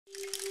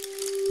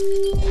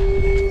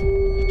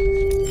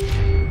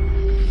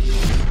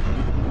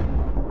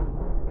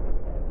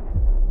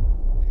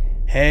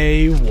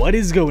Hey, what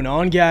is going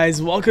on,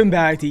 guys? Welcome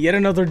back to yet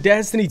another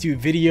Destiny 2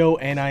 video,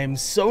 and I am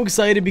so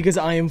excited because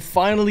I am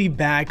finally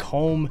back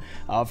home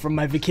from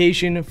my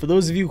vacation. For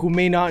those of you who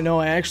may not know,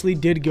 I actually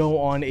did go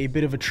on a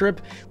bit of a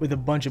trip with a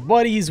bunch of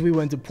buddies. We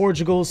went to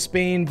Portugal,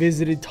 Spain,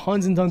 visited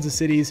tons and tons of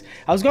cities.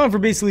 I was gone for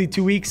basically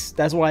 2 weeks.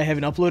 That's why I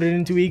haven't uploaded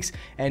in 2 weeks,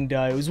 and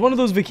it was one of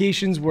those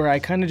vacations where I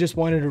kind of just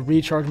wanted to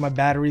recharge my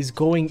batteries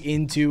going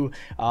into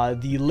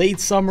the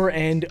late summer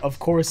and, of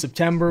course,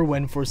 September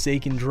when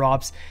Forsaken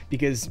drops,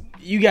 because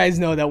you guys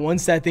know that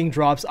once that thing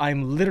drops,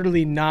 I'm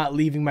literally not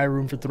leaving my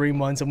room for 3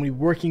 months. I'm going to be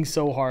working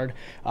so hard.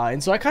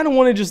 And so I kind of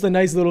wanted just a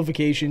nice little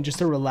vacation just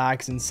to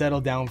relax and settle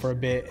down for a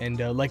bit. And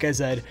like I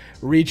said,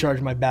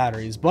 recharge my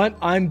batteries. But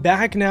I'm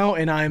back now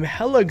and I'm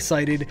hella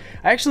excited.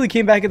 I actually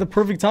came back at the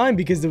perfect time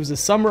because there was a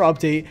summer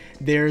update.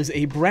 There's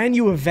a brand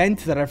new event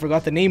that I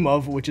forgot the name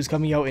of, which is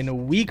coming out in a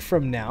week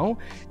from now.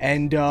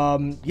 And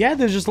yeah,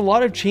 there's just a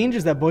lot of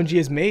changes that Bungie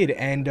has made.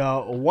 And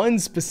one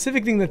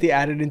specific thing that they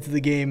added into the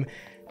game,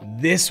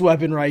 this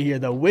weapon right here,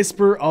 the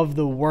Whisper of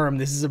the Worm.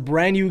 This is a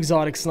brand new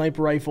exotic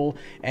sniper rifle,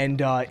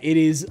 and it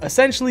is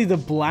essentially the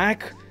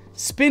black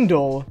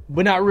spindle,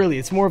 but not really.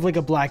 It's more of like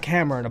a black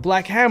hammer, and a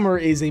black hammer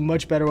is a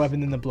much better weapon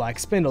than the black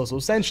spindle. So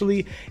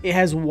essentially it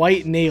has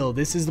white nail.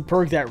 This is the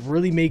perk that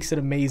really makes it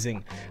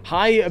amazing.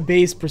 High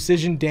base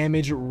precision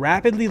damage,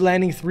 rapidly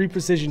landing 3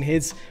 precision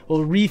hits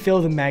will refill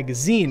the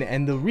magazine,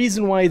 and the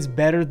reason why it's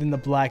better than the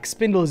black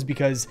spindle is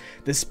because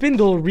the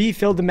spindle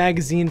refilled the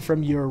magazine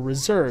from your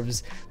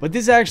reserves, but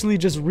this actually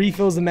just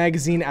refills the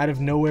magazine out of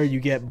nowhere. You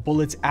get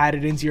bullets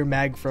added into your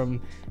mag from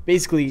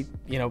basically,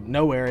 you know,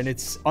 nowhere, and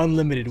it's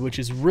unlimited, which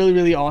is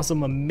really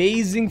awesome,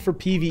 amazing for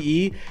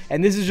PvE.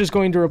 And this is just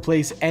going to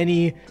replace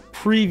any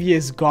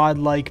previous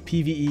godlike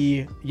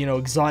PvE, you know,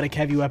 exotic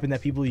heavy weapon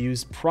that people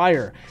used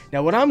prior.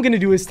 Now what I'm going to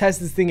do is test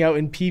this thing out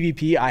in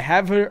PvP. I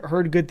have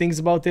heard good things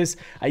about this.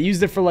 I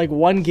used it for like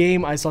 1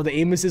 game. I saw the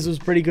aim assist was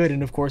pretty good,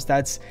 and of course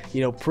that's,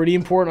 you know, pretty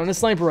important on a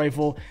sniper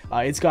rifle.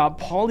 It's got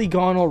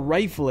polygonal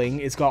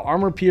rifling, it's got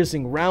armor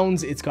piercing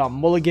rounds, it's got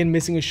mulligan,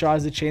 missing a shot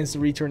as a chance to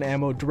return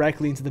ammo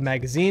directly into the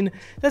magazine.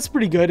 That's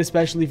pretty good,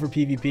 especially for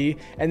PvP.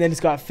 And then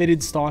it's got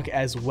fitted stock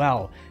as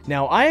well.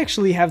 Now I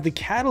actually have the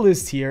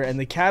catalyst here, and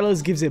the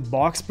catalyst gives it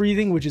box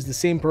breathing, which is the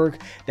same perk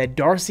that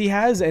Darcy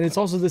has, and it's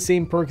also the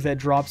same perk that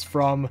drops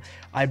from,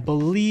 I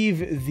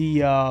believe,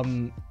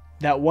 the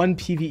that one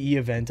PvE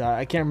event.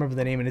 I can't remember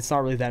the name, and it's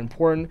not really that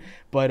important,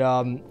 but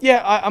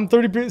yeah, I'm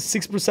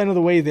 36% of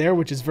the way there,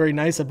 which is very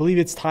nice. I believe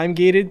it's time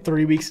gated,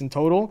 3 weeks in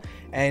total.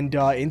 And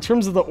in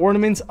terms of the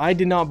ornaments, I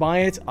did not buy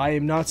it. I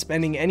am not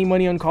spending any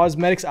money on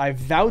cosmetics. I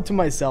vowed to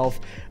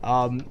myself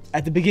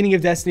at the beginning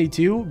of Destiny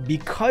 2,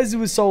 because it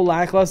was so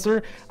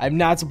lackluster, I'm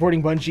not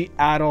supporting Bungie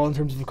at all in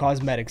terms of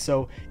cosmetics.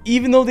 So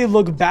even though they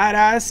look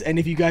badass, and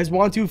if you guys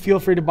want to, feel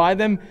free to buy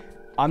them,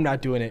 I'm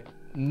not doing it.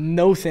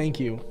 No thank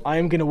you. I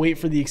am gonna wait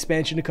for the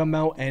expansion to come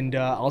out, and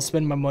I'll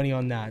spend my money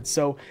on that.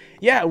 So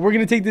yeah, we're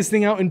gonna take this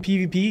thing out in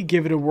PvP,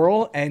 give it a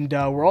whirl, and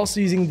we're also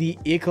using the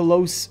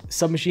Ikalos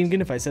submachine gun,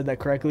 if I said that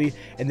correctly,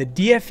 and the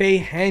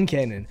DFA hand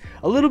cannon.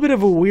 A little bit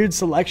of a weird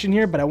selection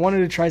here, but I wanted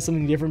to try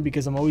something different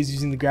because I'm always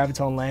using the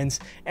graviton lance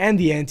and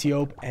the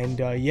antiope. And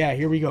yeah,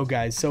 here we go,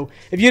 guys. So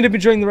if you end up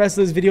enjoying the rest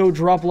of this video,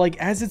 drop a like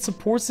as it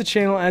supports the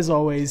channel as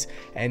always,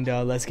 and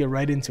let's get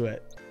right into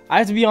it. I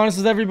have to be honest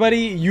with everybody,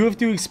 you have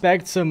to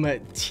expect some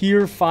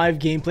tier 5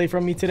 gameplay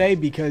from me today,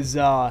 because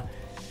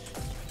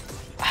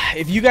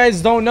if you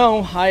guys don't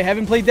know, I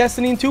haven't played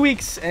Destiny in 2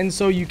 weeks, and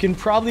so you can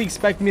probably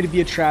expect me to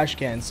be a trash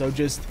can. So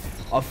just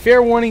a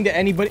fair warning to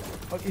anybody.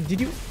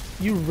 Did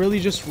you really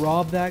just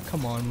rob that?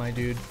 Come on, my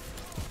dude.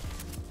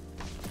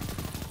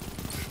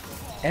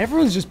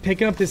 Everyone's just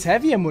picking up this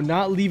heavy ammo,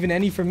 not leaving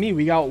any for me.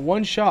 We got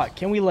 1 shot.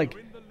 Can we like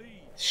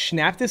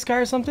snap this guy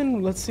or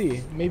something? Let's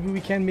see. Maybe we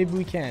can, maybe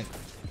we can't.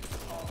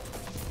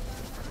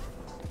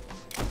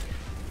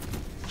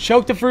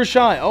 Choke the first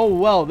shot. Oh,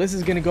 well, this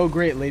is going to go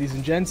great, ladies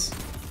and gents.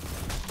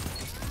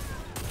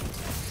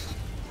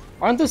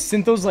 Aren't those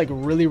synthos, like,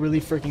 really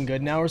freaking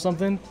good now or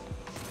something?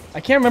 I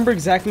can't remember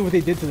exactly what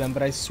they did to them,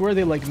 but I swear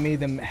they, like, made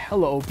them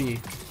hella OP.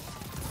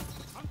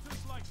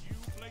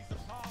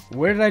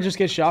 Where did I just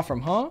get shot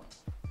from, huh?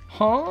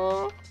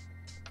 Huh?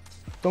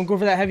 Don't go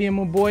for that heavy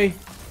ammo, boy.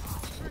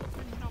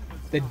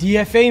 The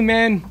DFA,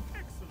 man.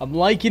 I'm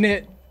liking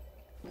it.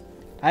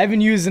 I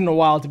haven't used it in a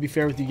while, to be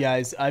fair with you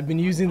guys. I've been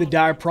using the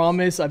Dire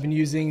Promise, I've been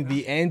using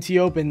the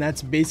Antiope, and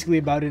that's basically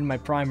about it in my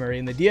primary.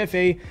 And the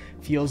DFA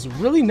feels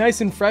really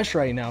nice and fresh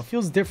right now. It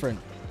feels different.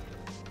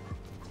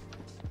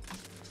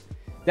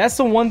 That's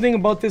the one thing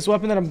about this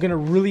weapon that I'm going to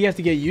really have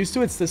to get used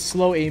to. It's the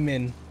slow aim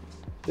in.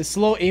 The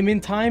slow aim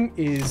in time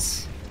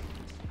is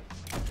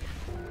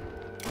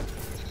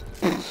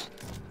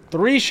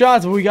 3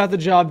 shots, but we got the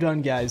job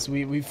done, guys.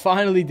 We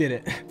finally did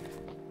it.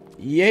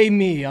 Yay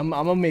me, I'm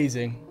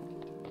amazing.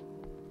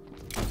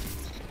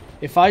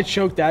 If I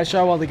choked that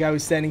shot while the guy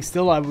was standing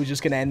still, I was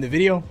just going to end the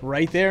video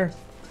right there.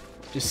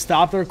 Just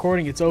stop the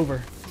recording. It's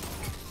over.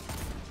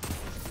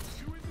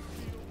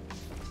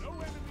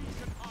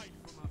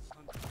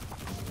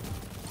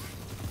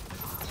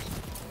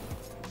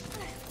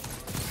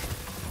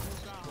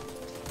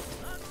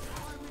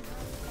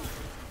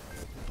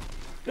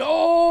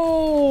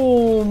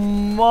 Oh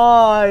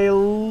my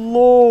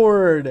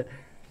lord.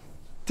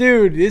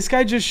 Dude, this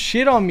guy just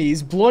shit on me.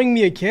 He's blowing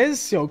me a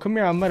kiss. Yo, come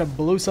here. I'm gonna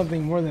blow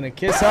something more than a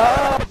kiss.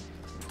 Ah!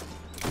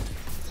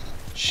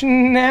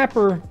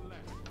 Snapper.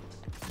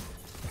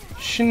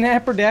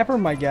 Snapper dapper,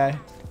 my guy.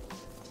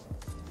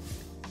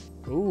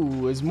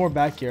 Ooh, there's more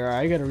back here.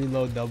 I gotta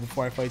reload though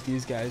before I fight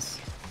these guys.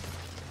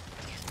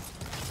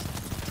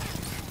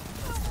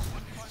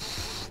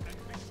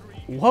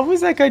 What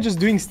was that guy just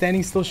doing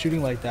standing still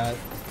shooting like that?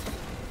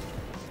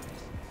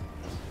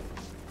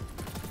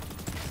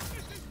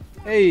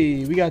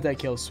 Hey, we got that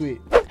kill.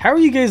 Sweet. How are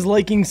you guys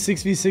liking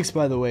 6v6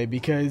 by the way?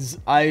 Because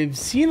I've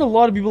seen a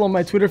lot of people on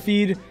my Twitter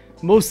feed,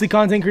 mostly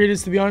content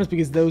creators to be honest,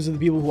 because those are the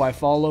people who I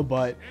follow,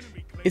 but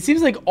it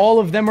seems like all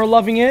of them are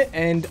loving it,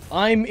 and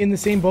I'm in the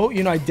same boat.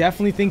 You know, I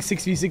definitely think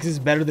 6v6 is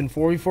better than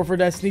 4v4 for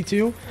Destiny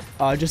 2,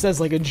 just as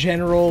like a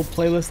general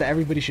playlist that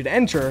everybody should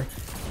enter.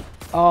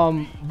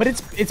 But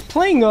it's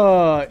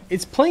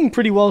playing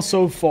pretty well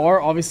so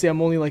far. Obviously,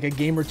 I'm only like a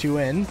game or two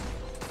in.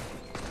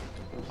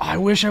 I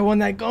wish I won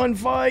that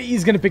gunfight.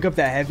 He's gonna pick up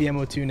that heavy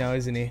ammo too now,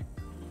 isn't he?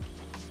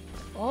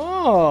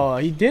 Oh,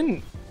 he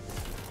didn't.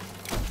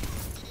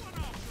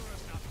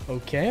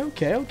 Okay,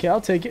 I'll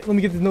take it. Let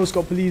me get the no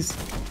scope, please.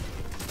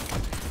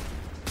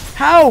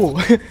 How?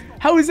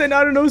 How is that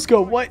not a no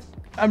scope? What?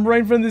 I'm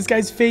right in front of this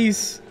guy's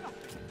face,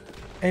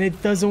 and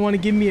it doesn't want to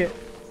give me it.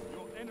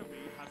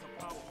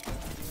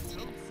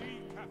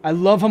 I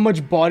love how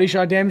much body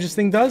shot damage this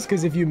thing does,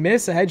 because if you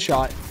miss a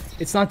headshot,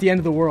 it's not the end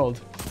of the world.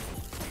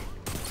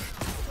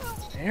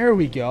 There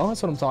we go.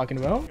 That's what I'm talking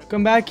about.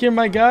 Come back here,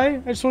 my guy.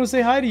 I just want to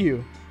say hi to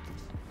you.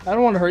 I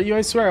don't want to hurt you.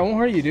 I swear, I won't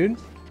hurt you, dude.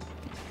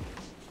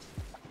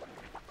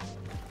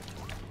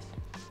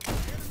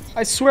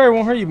 I swear I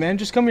won't hurt you, man.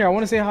 Just come here. I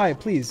want to say hi,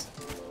 please.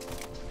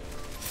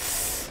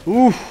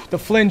 Ooh, the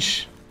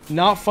flinch.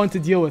 Not fun to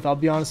deal with, I'll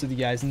be honest with you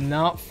guys.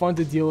 Not fun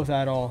to deal with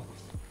at all.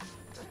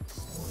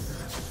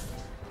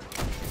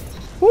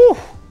 Whew.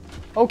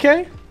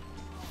 Okay.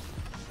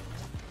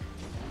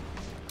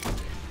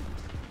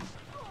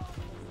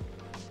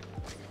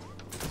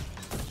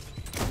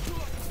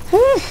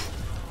 Whew.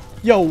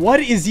 Yo, what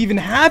is even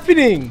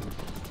happening?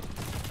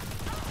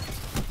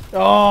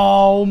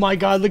 Oh my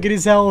god, look at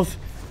his health.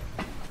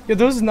 Yeah,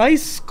 those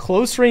nice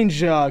close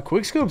range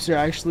quick scopes are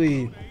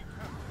actually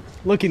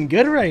looking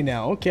good right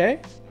now.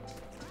 Okay.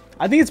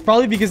 I think it's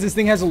probably because this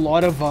thing has a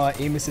lot of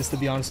aim assist, to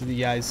be honest with you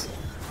guys.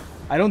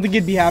 I don't think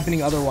it'd be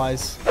happening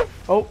otherwise.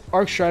 Oh,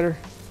 Arc Strider.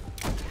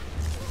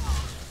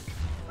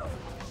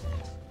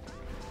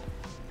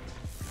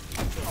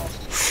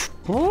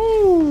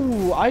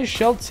 Oh, I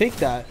shall take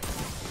that.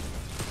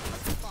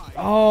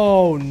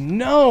 Oh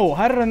no!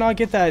 How did I not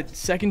get that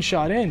second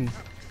shot in?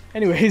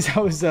 Anyways,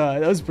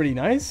 that was pretty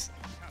nice.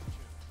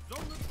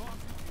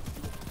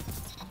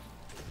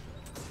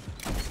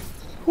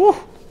 Whew.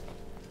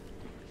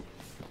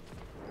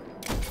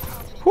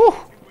 Whew.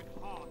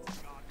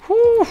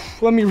 Whew.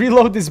 Let me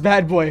reload this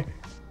bad boy.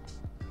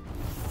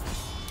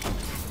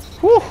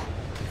 Whew.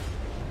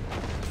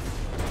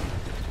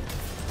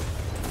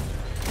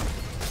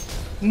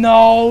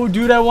 No,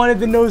 dude, I wanted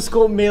the no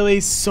scope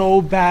melee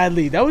so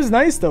badly. That was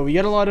nice though. We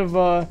got a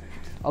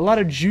lot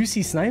of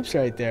juicy snipes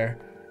right there.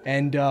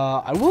 And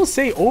I will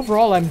say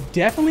overall, I'm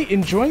definitely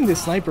enjoying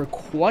this sniper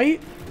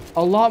quite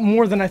a lot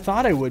more than I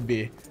thought I would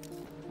be.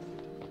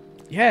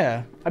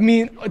 Yeah, I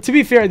mean, to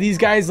be fair, these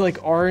guys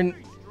like aren't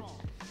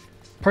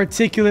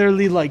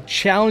particularly like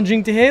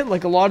challenging to hit.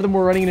 Like a lot of them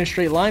were running in a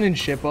straight line and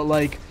shit, but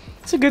like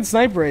it's a good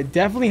sniper. It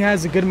definitely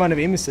has a good amount of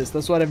aim assist.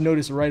 That's what I've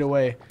noticed right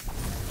away.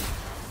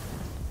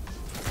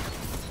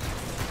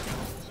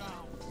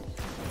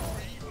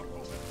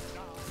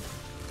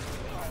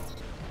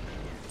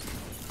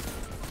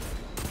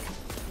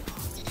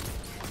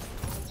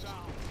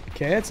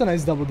 Okay, that's a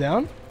nice double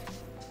down.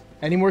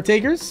 Any more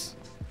takers?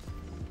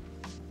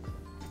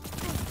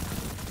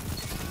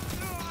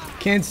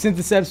 Can't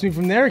synthesize me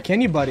from there, can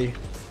you, buddy?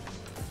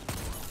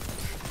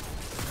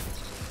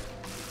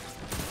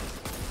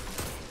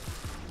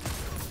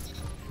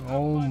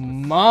 Oh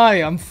my,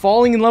 I'm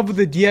falling in love with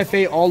the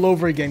DFA all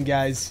over again,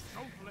 guys.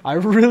 I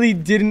really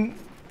didn't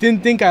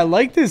think I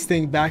liked this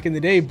thing back in the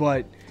day,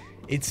 but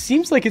it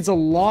seems like it's a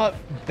lot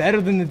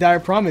better than the Dire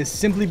Promise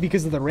simply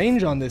because of the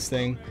range on this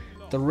thing.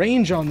 The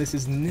range on this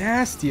is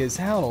nasty as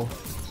hell.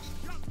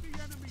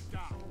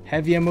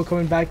 Heavy ammo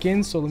coming back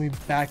in, so let me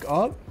back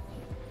up.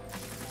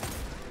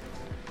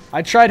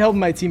 I tried helping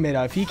my teammate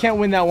out. If he can't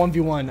win that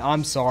 1v1,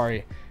 I'm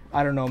sorry.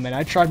 I don't know, man.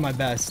 I tried my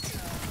best.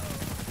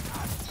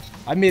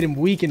 I made him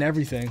weak and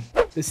everything.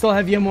 There's still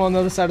heavy ammo on the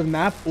other side of the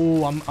map.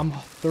 Oh, I'm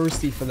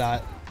thirsty for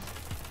that.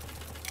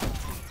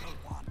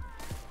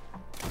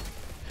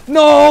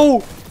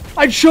 No!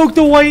 I choked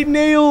the white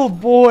nail,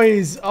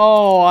 boys.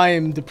 Oh, I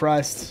am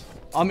depressed.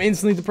 I'm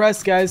instantly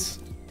depressed, guys.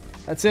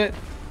 That's it.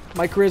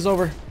 My career's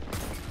over.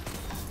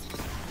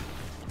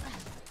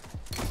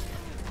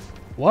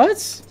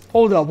 What?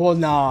 Hold up. Well,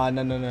 nah.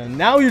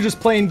 Now you're just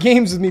playing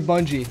games with me,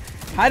 Bungie.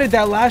 How did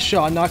that last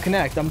shot not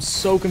connect? I'm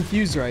so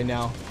confused right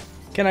now.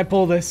 Can I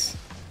pull this?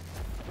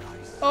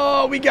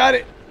 Oh, we got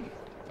it.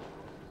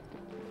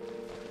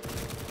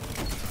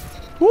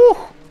 Woo!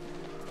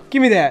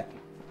 Give me that.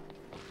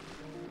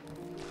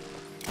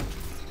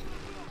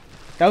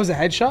 That was a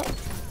headshot?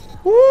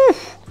 Woo!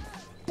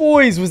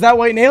 Boys, was that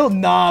white nail?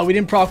 Nah, we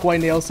didn't proc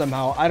white nail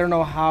somehow. I don't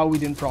know how we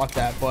didn't proc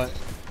that, but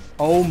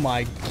oh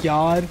my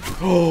god.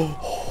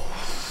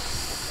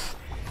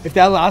 If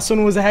that last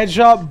one was a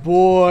headshot,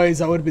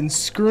 boys, I would have been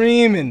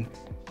screaming.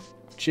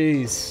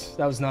 Jeez,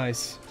 that was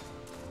nice.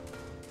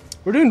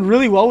 We're doing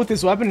really well with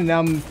this weapon, and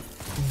I'm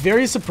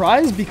very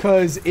surprised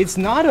because it's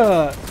not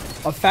a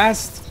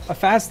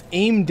fast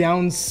aim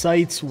down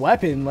sights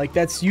weapon. Like,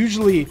 that's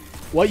usually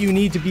what you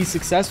need to be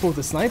successful with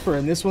a sniper,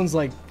 and this one's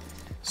like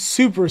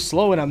super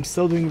slow, and I'm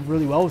still doing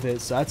really well with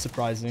it, so that's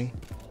surprising.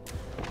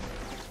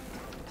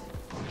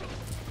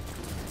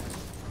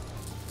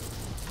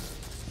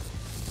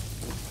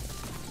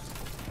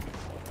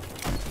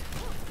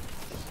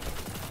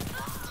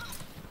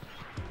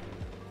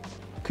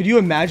 Could you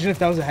imagine if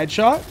that was a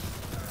headshot?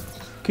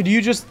 Could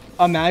you just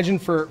imagine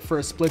for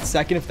a split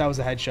second if that was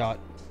a headshot?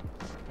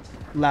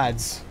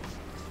 Lads.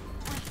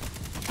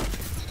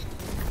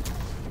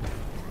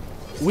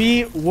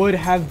 We would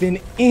have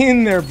been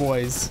in there,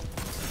 boys.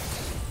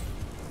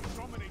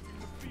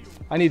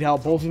 I need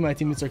help. Hopefully my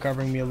teammates are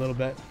covering me a little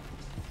bit.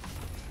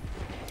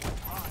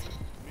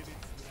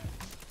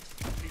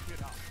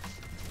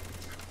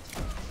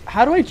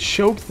 How do I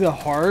choke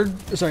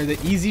the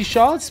easy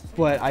shots?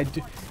 But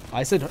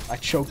I said I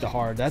choked the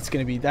hard. That's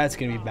gonna be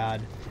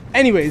bad.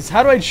 Anyways,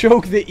 how do I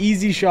choke the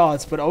easy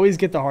shots but always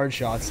get the hard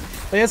shots?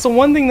 Like, that's the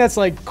one thing that's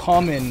like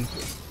common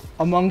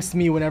amongst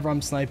me whenever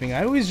I'm sniping.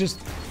 I always just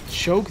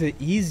choke the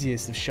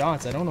easiest of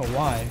shots. I don't know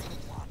why.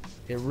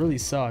 It really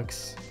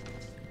sucks.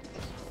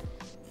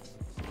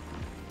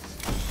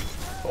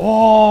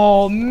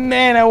 Oh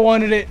man, I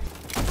wanted it.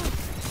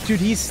 Dude,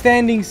 he's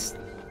standing.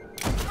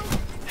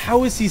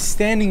 How is he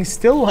standing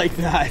still like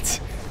that?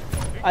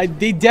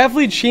 They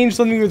definitely changed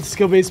something with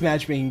skill-based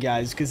matchmaking,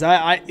 guys, because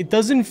it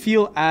doesn't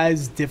feel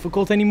as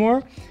difficult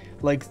anymore.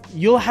 Like,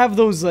 you'll have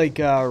those like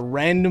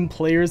random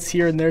players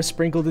here and there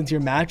sprinkled into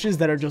your matches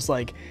that are just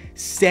like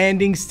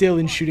standing still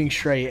and shooting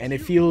straight, and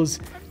it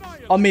feels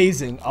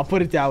amazing. I'll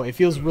put it that way. It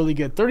feels really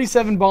good.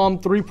 37 bomb,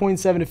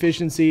 3.7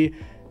 efficiency,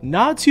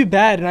 not too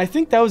bad. And I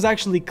think that was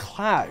actually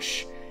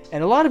Clash.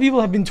 And a lot of people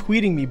have been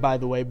tweeting me, by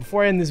the way,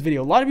 before I end this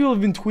video. A lot of people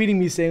have been tweeting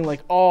me saying like,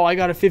 oh, I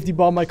got a 50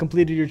 bomb, I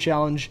completed your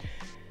challenge.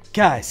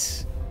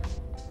 Guys,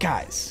 you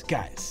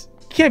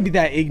can't be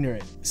that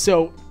ignorant.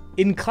 So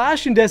in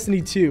Clash and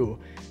Destiny 2,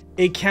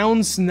 it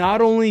counts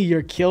not only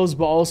your kills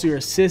but also your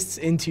assists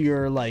into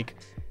your like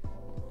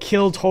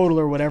kill total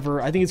or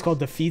whatever. I think it's called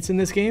defeats in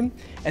this game.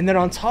 And then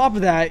on top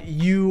of that,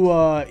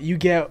 you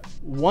get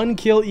 1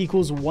 kill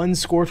equals 1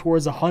 score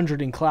towards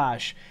 100 in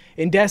Clash.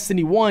 In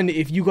Destiny 1,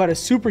 if you got a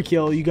super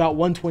kill, you got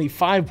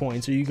 125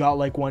 points, or you got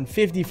like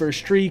 150 for a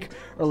streak,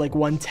 or like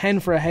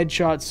 110 for a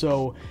headshot.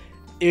 So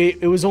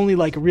it was only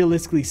like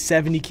realistically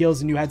 70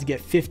 kills, and you had to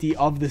get 50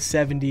 of the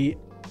 70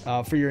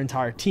 for your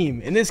entire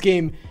team. In this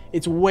game,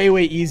 it's way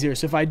easier.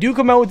 So if I do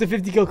come out with the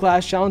 50 kill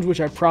Clash challenge, which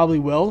I probably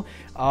will,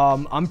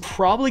 I'm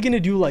probably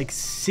gonna do like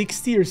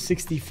 60 or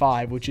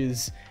 65, which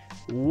is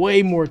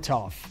way more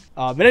tough.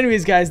 But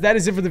anyways, guys, that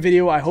is it for the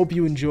video. I hope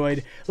you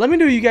enjoyed. Let me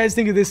know what you guys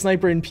think of this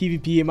sniper in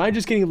PvP. Am I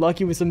just getting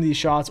lucky with some of these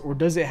shots, or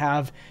does it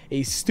have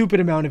a stupid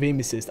amount of aim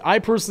assist? I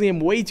personally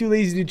am way too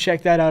lazy to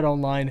check that out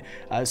online,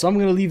 so I'm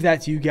going to leave that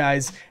to you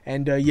guys.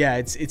 And yeah,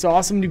 it's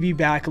awesome to be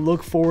back.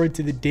 Look forward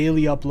to the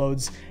daily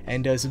uploads,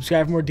 and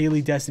subscribe for more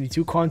daily Destiny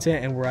 2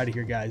 content, and we're out of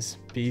here, guys.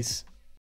 Peace.